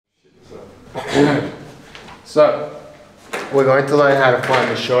So, we're going to learn how to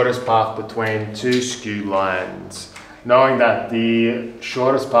find the shortest path between two skew lines. Knowing that the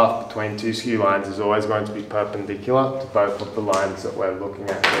shortest path between two skew lines is always going to be perpendicular to both of the lines that we're looking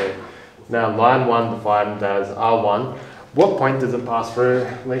at here. Now, line 1 defined as R1. What point does it pass through,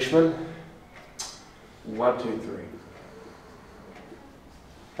 Leishman? 1, 2, 3.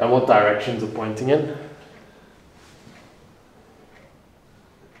 And what directions are pointing in?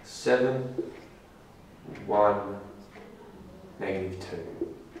 7, 1, -2.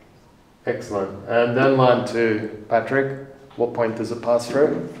 Excellent. And then line 2, Patrick, what point does it pass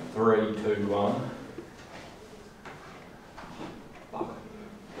through? 3, 2, 1.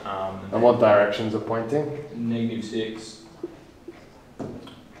 And what directions are pointing? -6,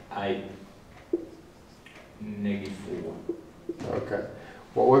 8, -4. Okay.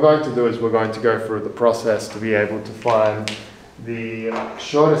 What we're going to do is we're going to go through the process to be able to find the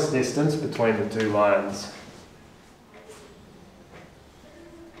shortest distance between the two lines.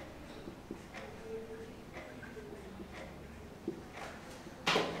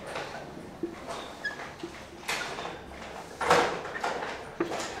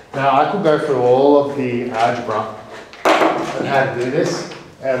 Now I could go through all of the algebra and how to do this,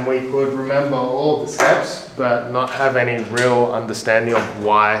 and we could remember all of the steps but not have any real understanding of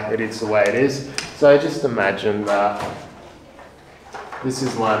why it is the way it is. So just imagine that this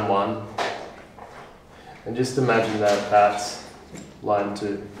is line 1, and just imagine that that's line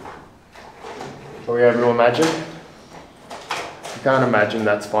 2. Are we able to imagine? If you can't imagine,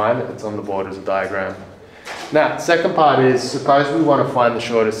 that's fine, it's on the board as a diagram. Now, second part is, suppose we want to find the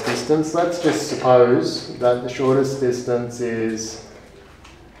shortest distance. Let's just suppose that the shortest distance is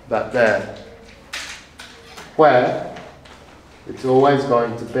that there, where it's always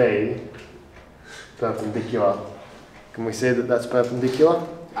going to be perpendicular. Can we see that that's perpendicular?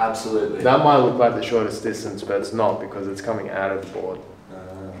 Absolutely. That might look like the shortest distance, but it's not, because it's coming out of the board.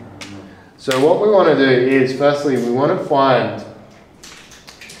 So what we want to do is, firstly, we want to find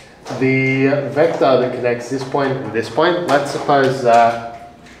the vector that connects this point and this point. Let's suppose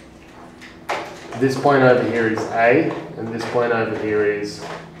that this point over here is A and this point over here is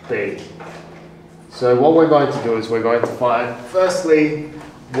B. So what we're going to do is we're going to find, firstly,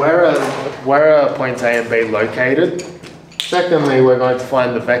 where are points A and B located. Secondly, we're going to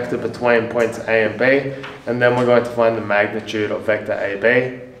find the vector between points A and B, and then we're going to find the magnitude of vector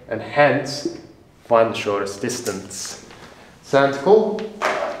AB, and hence find the shortest distance. Sounds cool?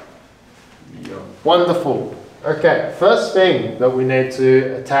 Wonderful. Okay, first thing that we need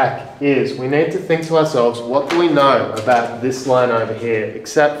to attack is we need to think to ourselves, what do we know about this line over here,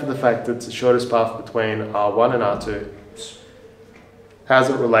 except for the fact that it's the shortest path between R1 and R2. How's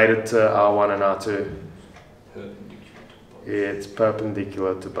it related to R1 and R2? It's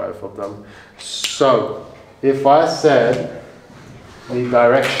perpendicular to both of them. So, if I said the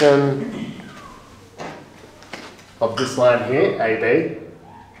direction of this line here, AB,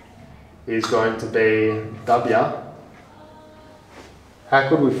 is going to be W, how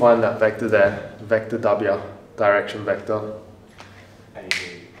could we find that vector there? Vector W, direction vector. A,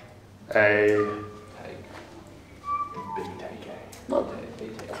 B, take A. Not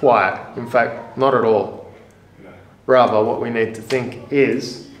quite, in fact, not at all. Rather, what we need to think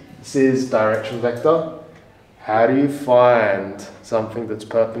is, this is direction vector. How do you find something that's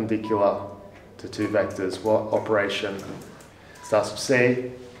perpendicular to two vectors? What operation? Starts with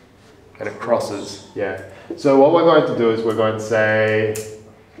C and it crosses, yeah. So what we're going to do is we're going to say,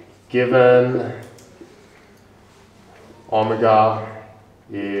 given omega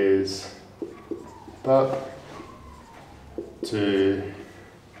is perp to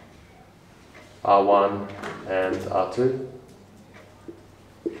R1 and R2,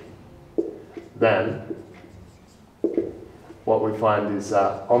 then what we find is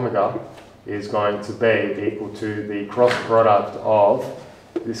that omega is going to be equal to the cross product of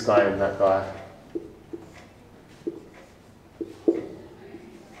this guy and that guy.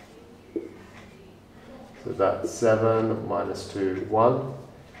 So that's 7 minus 2, 1,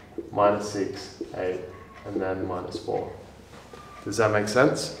 minus 6, 8, and then minus 4. Does that make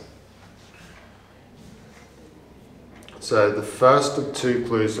sense? So the first of two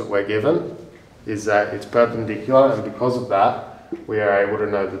clues that we're given is that it's perpendicular, and because of that, we are able to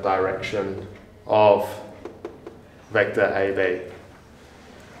know the direction of vector AB.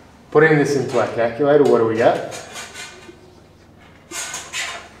 Putting this into our calculator, what do we get?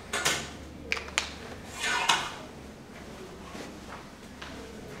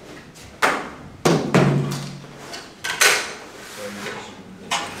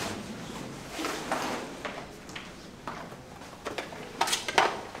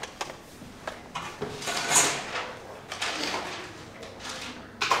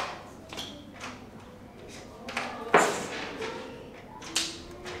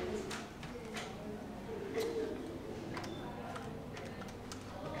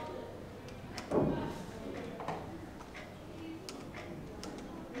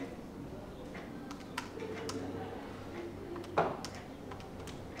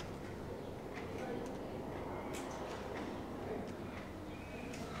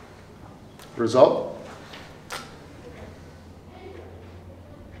 result.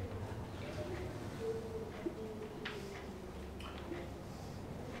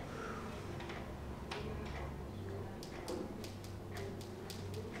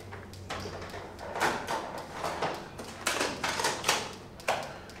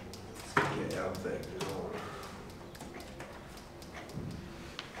 Get our vectors on.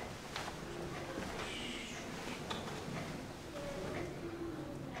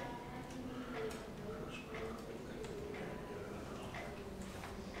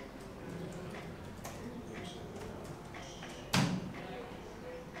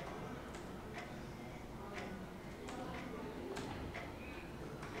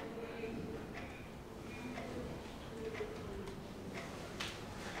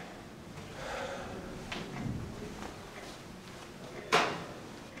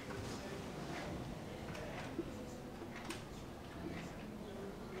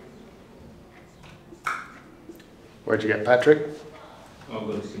 Where'd you get Patrick? I've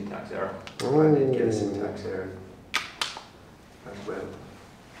got a syntax error. I did get a syntax error as well.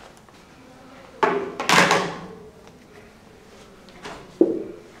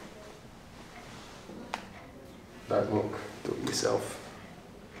 Don't look, do it yourself.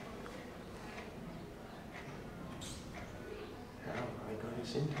 How have I got a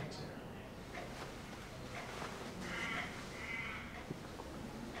syntax error?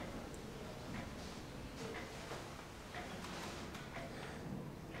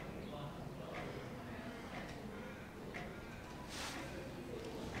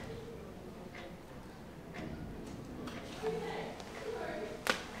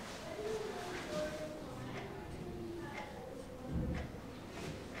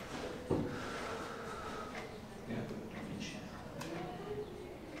 Yeah.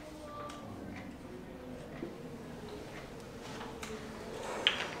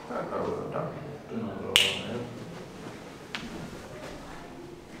 I don't know what I've done. Don't know what I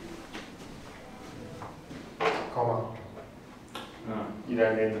want Comma. now. No. You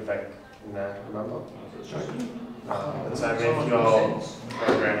don't need the vec in there, remember? That's just. It's only if you're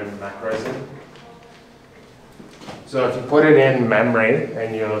programming macros in. So if you put it in memory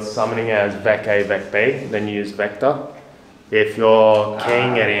and you're summoning it as vec A, vec B, then you use vector. If you're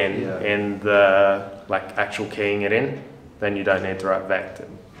keying it in the like actual keying it in, then you don't need to write vector.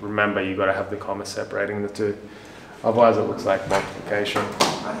 Remember, you got to have the comma separating the two. Otherwise, it looks like multiplication.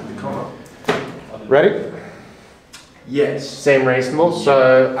 I have the comma. Ready? Yes. Seem reasonable.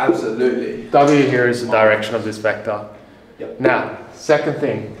 So Absolutely. W here is the direction of this vector. Yep. Now, second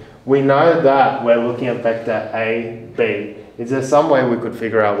thing, we know that we're looking at vector A, B. Is there some way we could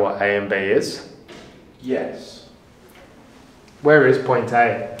figure out what A and B is? Yes. Where is point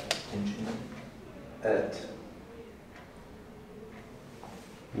A? At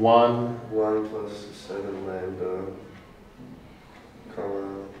 1, 1 plus 7 lambda,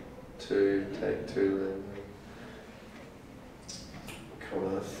 comma, 2, take 2 lambda,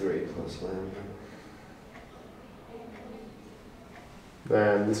 comma, 3 plus lambda.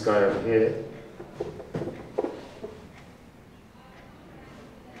 then this guy over here.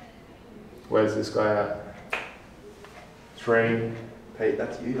 Where's this guy at? 3, Hey,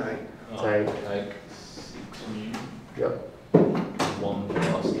 that's you, mate. Take. Take 6 mu. yep. 1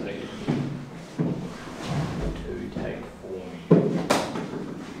 plus 8 mu. 2 take 4 mu.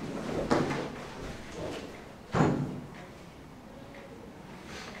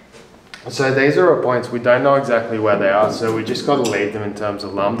 So these are our points, we don't know exactly where they are, so we just got to leave them in terms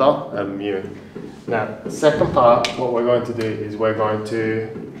of lambda and mu. Now, the second part, what we're going to do is we're going to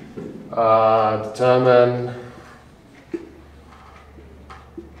determine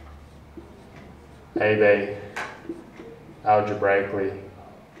AB algebraically.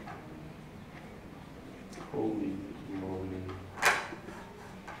 Holy moly.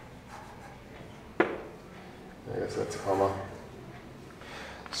 I guess that's a comma.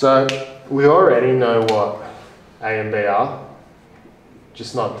 So we already know what A and B are,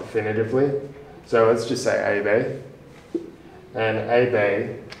 just not definitively. So let's just say AB. And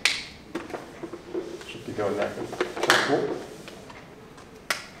AB should be doing that. Cool.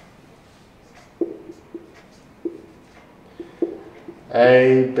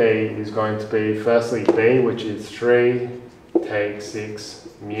 AB is going to be firstly B, which is 3 take 6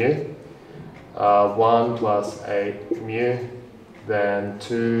 mu, 1 plus 8 mu, then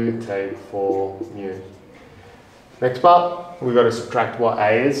 2 take 4 mu. Next part, we've got to subtract what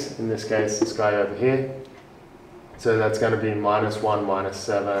A is, in this case this guy over here. So that's going to be -1 minus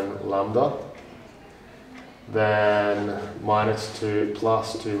 7 lambda, then -2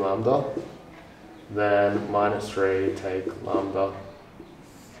 plus 2 lambda, then -3 take lambda.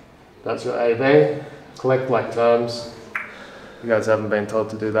 That's your AB. Collect like terms. You guys haven't been told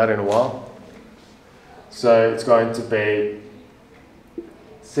to do that in a while. So it's going to be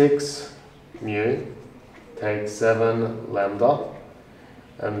 6 mu, take 7 lambda,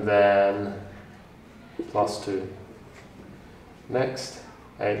 and then plus 2. Next,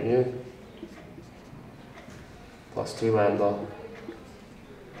 8 mu, plus 2 lambda,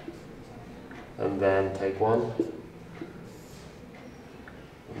 and then take 1.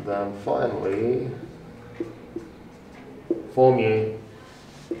 And then finally, 4 mu,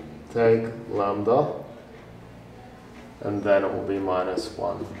 take lambda, and then it will be minus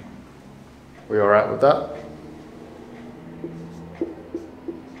 1. We alright with that?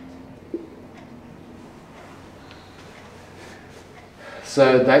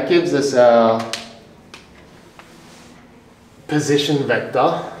 So that gives us our position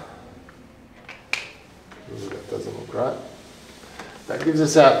vector. Ooh, that doesn't look right. That gives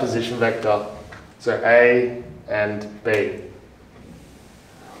us our position vector. So A and B.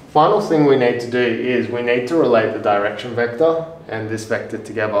 Final thing we need to do is we need to relate the direction vector and this vector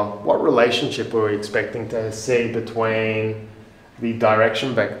together. What relationship are we expecting to see between the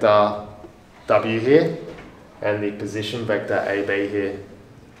direction vector W here and the position vector AB here?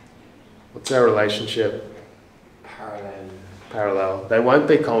 What's our relationship? Parallel. They won't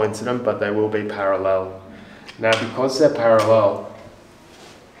be coincident, but they will be parallel. Now, because they're parallel,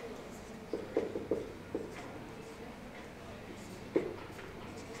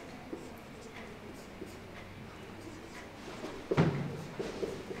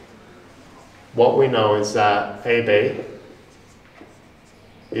 what we know is that AB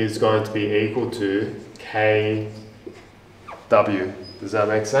is going to be equal to KW. Does that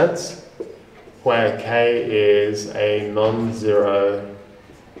make sense? Where K is a non-zero,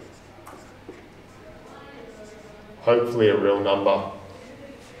 hopefully a real number.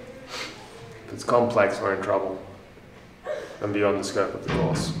 If it's complex, we're in trouble and beyond the scope of the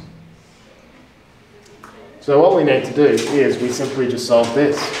course. So what we need to do is we simply just solve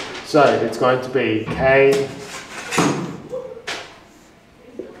this. So it's going to be K,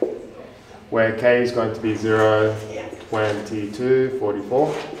 where K is going to be 0, 22,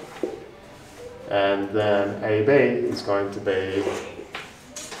 44. And then AB is going to be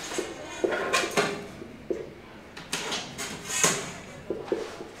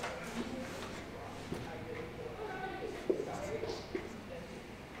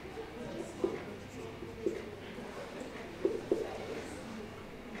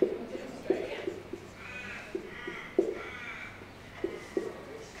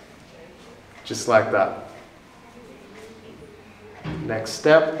just like that. Next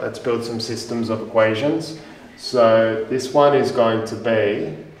step, let's build some systems of equations. So this one is going to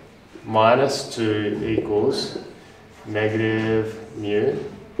be minus 2 equals negative mu,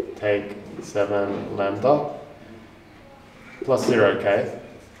 take 7 lambda, plus 0k.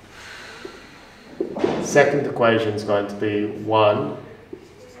 Second equation is going to be 1,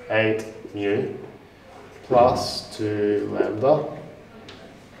 8 mu, plus 2 lambda,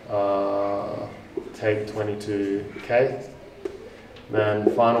 take 22k. Then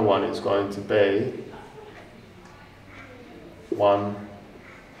the final one is going to be 1,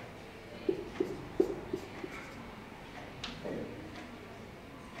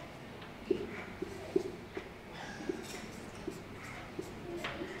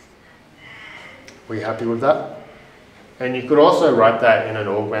 Are you happy with that? And you could also write that in an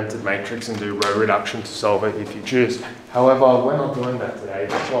augmented matrix and do row reduction to solve it if you choose. However, we're not doing that today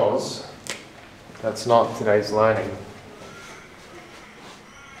because that's not today's learning.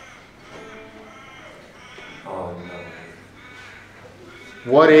 Oh no.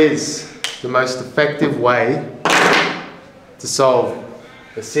 What is the most effective way to solve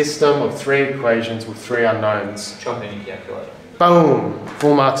a system of 3 equations with 3 unknowns? Chop in your calculator. Boom!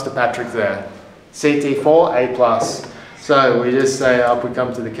 Full marks to Patrick there. CT4, A+. So we just say up, we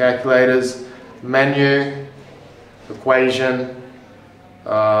come to the calculators, menu, equation,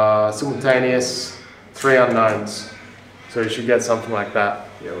 simultaneous, 3 unknowns. So you should get something like that.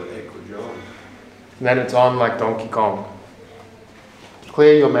 Yeah, what the heck would you on? And then it's on like Donkey Kong.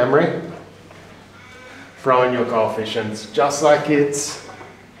 Clear your memory. Throw in your coefficients, just like it's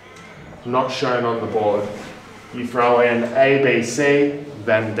not shown on the board. You throw in A, B, C,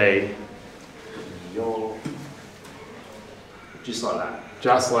 then D. Yo. Just like that.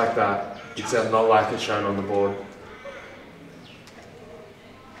 Just like that, except not like it's shown on the board.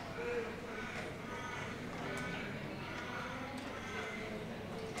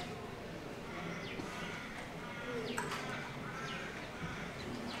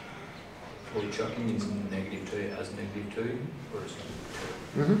 Are we chucking these -2 as -2 or is it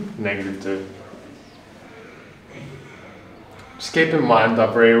 -2. Just keep in mind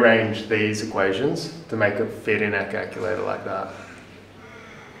I've rearranged these equations to make it fit in our calculator like that.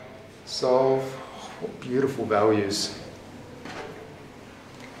 Solve. What beautiful values.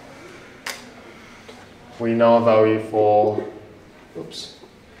 We know a value for, oops.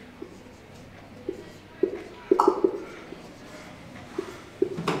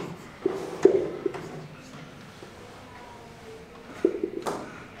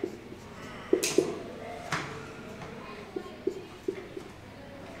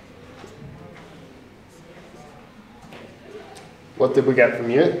 What did we get from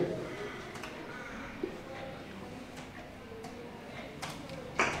you?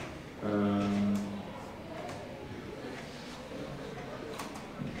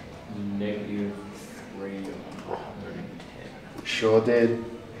 -310. Sure did.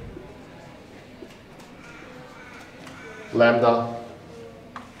 Lambda.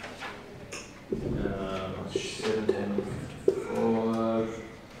 1755.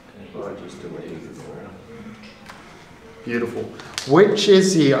 And I just deleted it. Beautiful. Which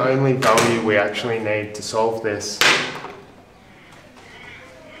is the only value we actually need to solve this?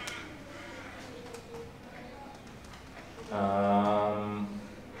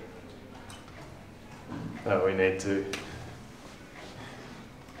 Oh, we need to.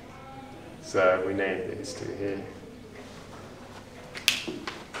 So we need these two here.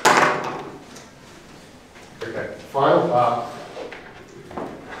 Okay, final part.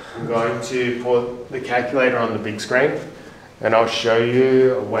 I'm going to put the calculator on the big screen and I'll show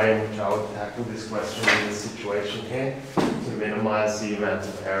you a way in which I would tackle this question in this situation here to minimize the amount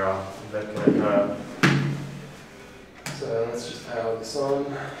of error that can occur. So let's just power this on.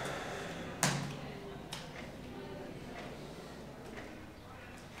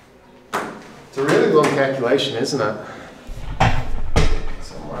 It's a really long calculation, isn't it?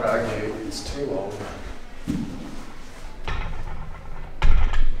 Some might argue it's too long.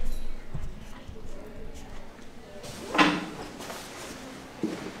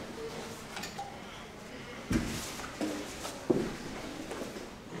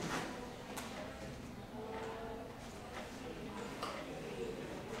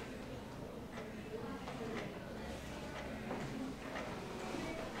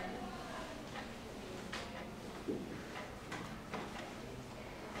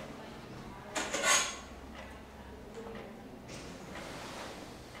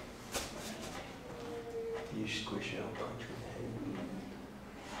 You squish out a bunch with hand.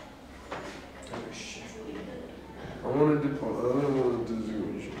 Oh shit. I don't want to do zoom.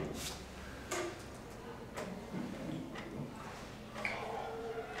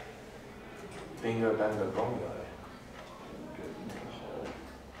 Bingo bango bongo.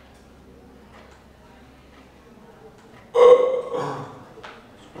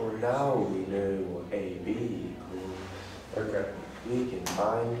 Well, now we know what AB equals. Okay. We can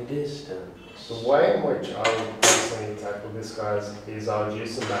find the distance. The way in which I would personally tackle this, guys, is I would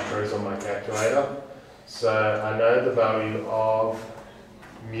use some macros on my calculator. So I know the value of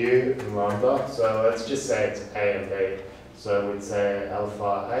mu and lambda. So let's just say it's A and B. So we'd say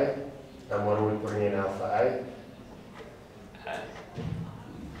alpha A. And what are we putting in alpha A?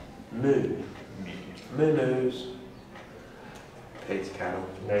 Moo. Moo-moos. Pete's cattle.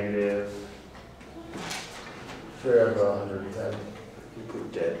 Negative 3/110. You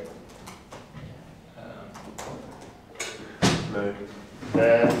put dead. Moo.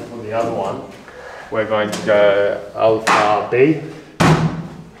 Then for the other one, we're going to go alpha B.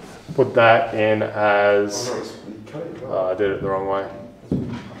 Put that in as, Oh, no, you cut it wrong. I did it the wrong way.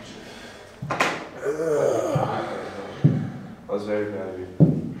 I was very proud of you.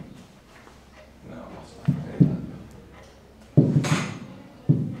 No, I'm not.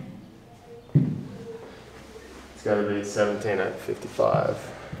 It's going to be 17/55.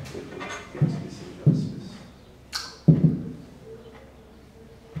 Gives me some justice.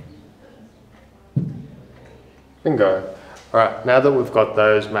 Bingo. Alright, now that we've got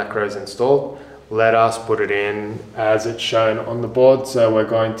those macros installed, let us put it in as it's shown on the board. So we're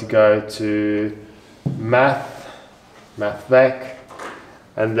going to go to mathvec,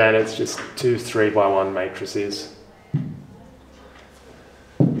 and then it's just two 3x1 matrices.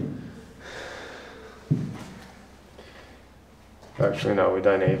 Actually, no, we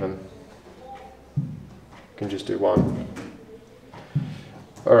don't even. We can just do one.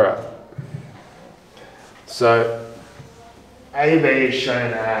 Alright. So AB is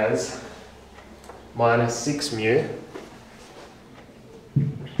shown as minus 6 mu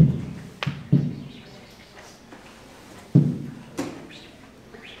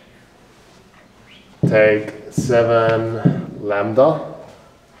take 7 lambda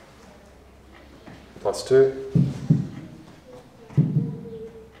plus 2.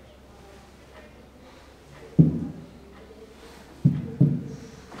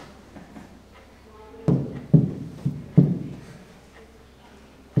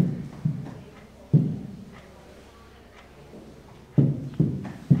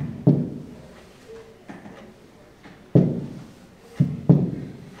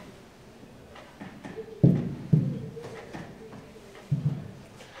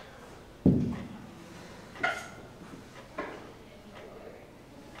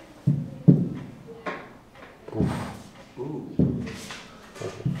 Ooh.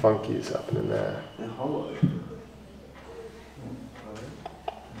 Something funky is happening there. They're hollow.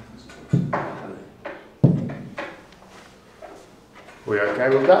 We okay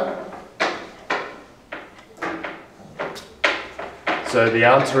with that? So the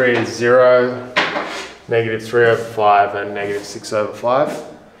answer is 0, negative 3 over 5 and negative 6 over 5.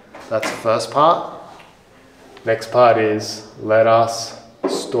 That's the first part. Next part is let us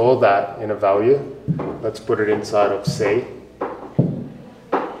store that in a value. Let's put it inside of C.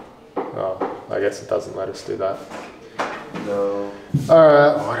 Oh, I guess it doesn't let us do that. No.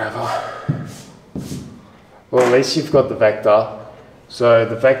 Alright, whatever. Well, at least you've got the vector. So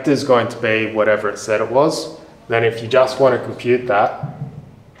the vector is going to be whatever it said it was. Then if you just want to compute that,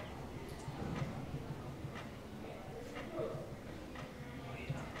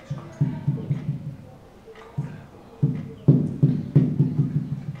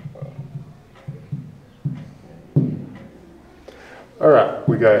 alright,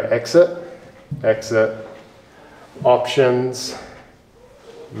 we go exit, exit, options,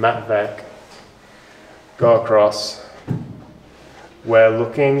 matvec, go across. We're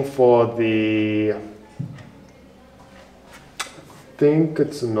looking for the, I think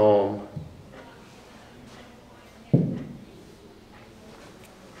it's a norm. It's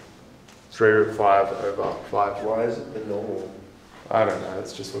 3 root 5 over 5. Why is it the normal? I don't know,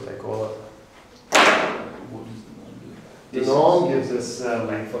 it's just what they call it. What does the norm do? The norm gives us the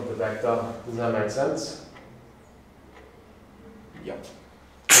length of the vector. Does that make sense? Yep.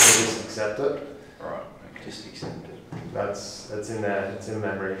 We just accept it. Right. Just accept it. It's in there, it's in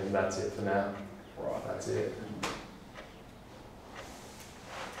memory, and that's it for now. Right. That's it.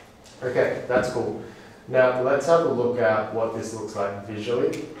 Okay, that's cool. Now let's have a look at what this looks like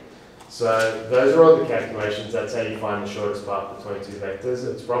visually. So those are all the calculations. That's how you find the shortest path between two vectors.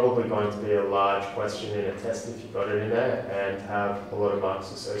 It's probably going to be a large question in a test if you've got it in there and have a lot of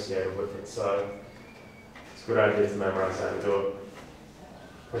marks associated with it. So it's a good idea to memorize how to do it.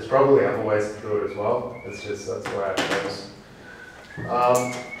 There's probably other ways to do it as well. It's just that's the way it goes.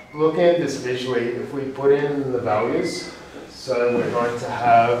 Looking at this visually, if we put in the values, so we're going to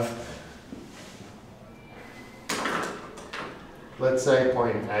have, let's say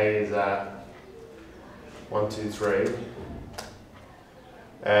point A is at 1, 2, 3,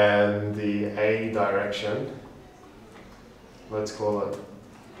 and the A direction, let's call it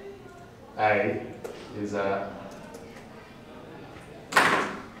A, is at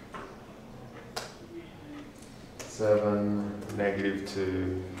 7, negative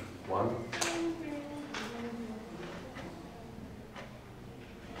 2, 1.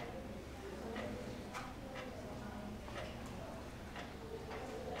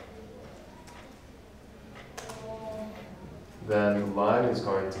 Then the line is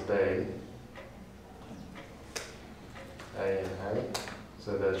going to be A and A.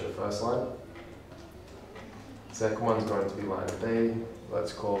 So there's your first line. Second one's going to be line B.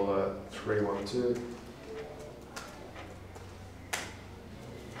 Let's call it 3, 1, 2.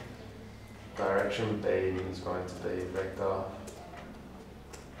 Direction B is going to be vector.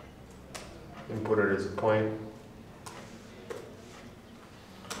 Input it as a point.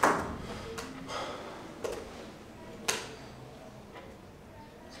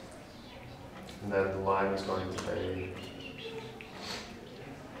 And then the line is going to be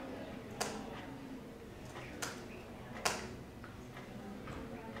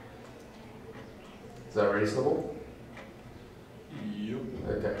is that reasonable? Yep.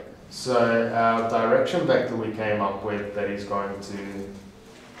 Okay. So our direction vector we came up with that is going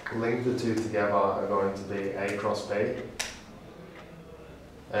to link the two together are going to be A cross B.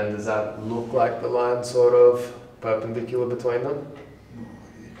 And does that look like the line sort of perpendicular between them?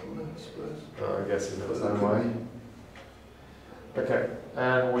 I guess in its own way. Okay,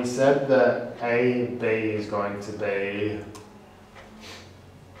 and we said that AB is going to be,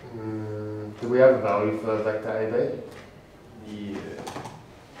 do we have a value for vector AB? Yeah.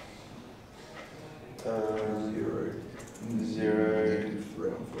 0. 0. Negative 3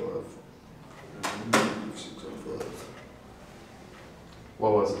 on 5. Negative 6 on 5.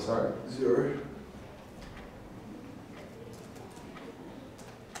 What was it, sorry? 0.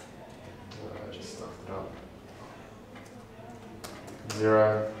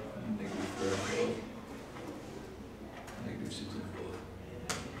 0. -3. -64.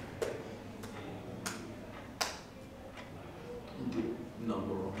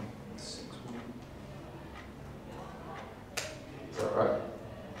 Number wrong. 6 1. Is that right?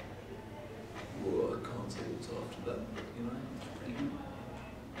 Well, I can't say what's after that, but you know, it's pretty good.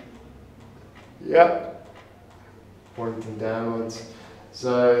 Yep. Pointing downwards.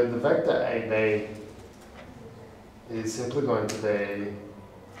 So the vector AB is simply going to be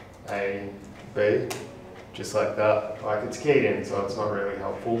A, B, just like that. Like it's keyed in, so it's not really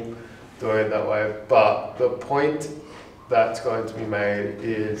helpful doing it that way. But the point that's going to be made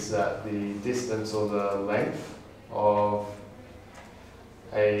is that the distance or the length of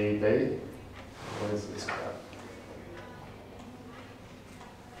AB, what is this crap?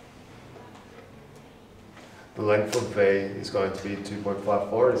 The length of V is going to be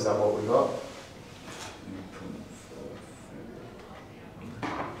 2.54, is that what we got? 2.54.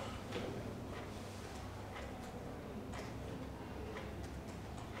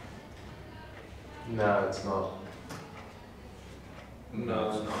 No, it's not. No,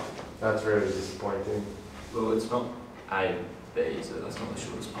 it's not. That's really disappointing. Well, it's not A, B, so that's not the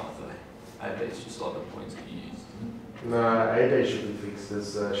shortest path though. A, B is just like the points that you used, isn't it? No, AB should be fixed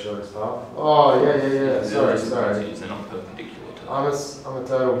as the shortest path. Oh, yeah. Sorry. They're not perpendicular to I'm a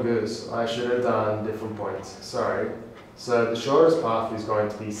total goose. I should have done different points. Sorry. So the shortest path is going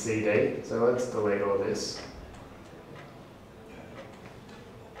to be CD. So let's delete all this.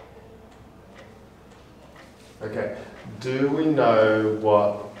 Okay. Do we know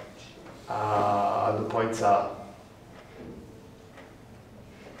what the points are?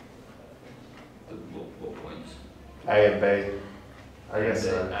 what points? A and B. I guess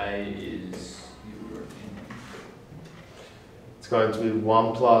so. A is European. It's going to be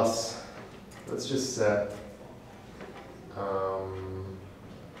 1 plus, let's just set,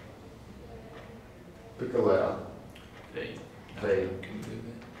 pick a letter. V. V. Can do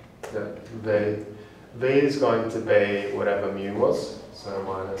that. Yeah, V. V is going to be whatever mu was, so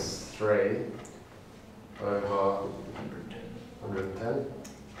minus 3 over 110.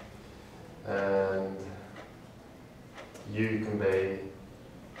 And U can be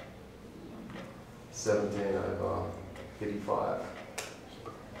 17 over 55.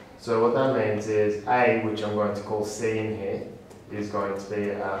 So what that means is A, which I'm going to call C in here, is going to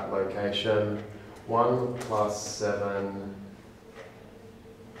be at location 1 plus 7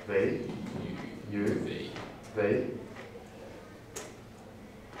 V, U, V,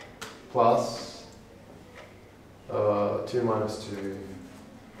 plus 2 minus 2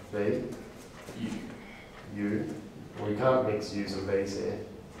 V, U. We can't mix U's and V's here.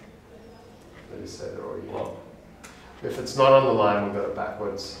 They just say they're all U. If it's not on the line, we've got it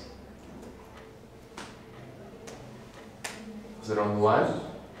backwards. Is it on the line?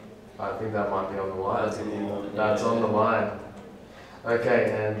 I think that might be on the line. That's on the line.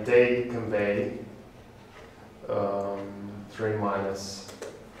 Okay, and D can be 3 minus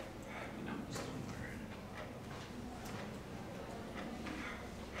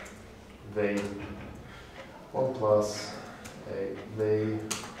V, 1 plus 8 V,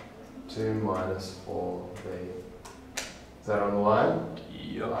 2 minus 4 V. Is that on the line?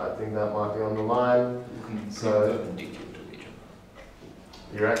 Yep. I think that might be on the line. So- Perpendicular to each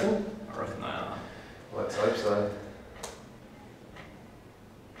other. You reckon? I reckon they are. Let's hope so.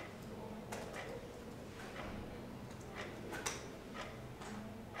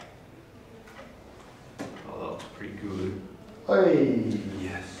 Oh, that looks pretty good. Hey!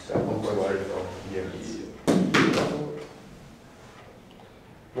 Yes. That one went right from Yes.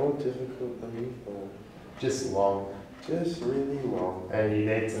 More difficult than we thought. just long. Just really long. And you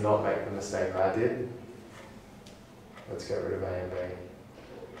need to not make the mistake I did. Let's get rid of A and B.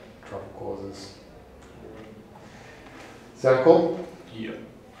 Trouble causes. Sound cool? Yep.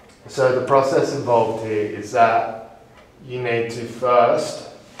 So the process involved here is that you need to first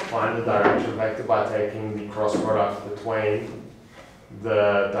find the direction vector by taking the cross product between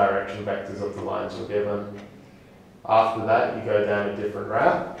the direction vectors of the lines you're given. After that, you go down a different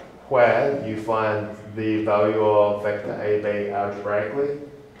route where you find the value of vector AB algebraically,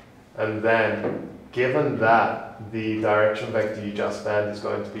 and then given that the direction vector you just found is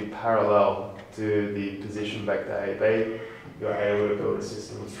going to be parallel to the position vector AB, you're able to build a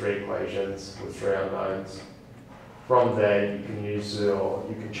system of 3 equations with 3 unknowns. From there, you can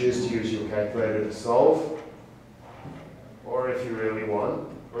choose to use your calculator to solve, or if you really want,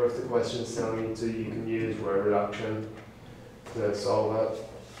 or if the question's telling you to, you can use row reduction to solve it.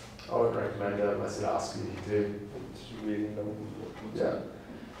 I wouldn't recommend it unless it asks you to. It's really long. Yeah.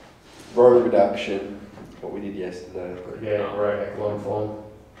 Row reduction, what we did yesterday. Yeah, right, echelon form.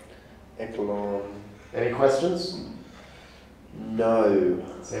 Echelon. Any questions? No.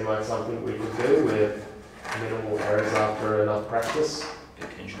 Seem like something we could do with minimal errors after enough practice.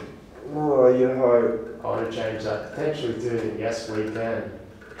 Potentially. Oh, you hope. I want to change that potentially to yes, we can.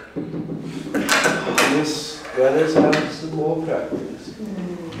 Yes, let us have some more practice.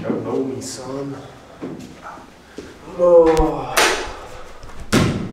 You don't know me, son. Oh.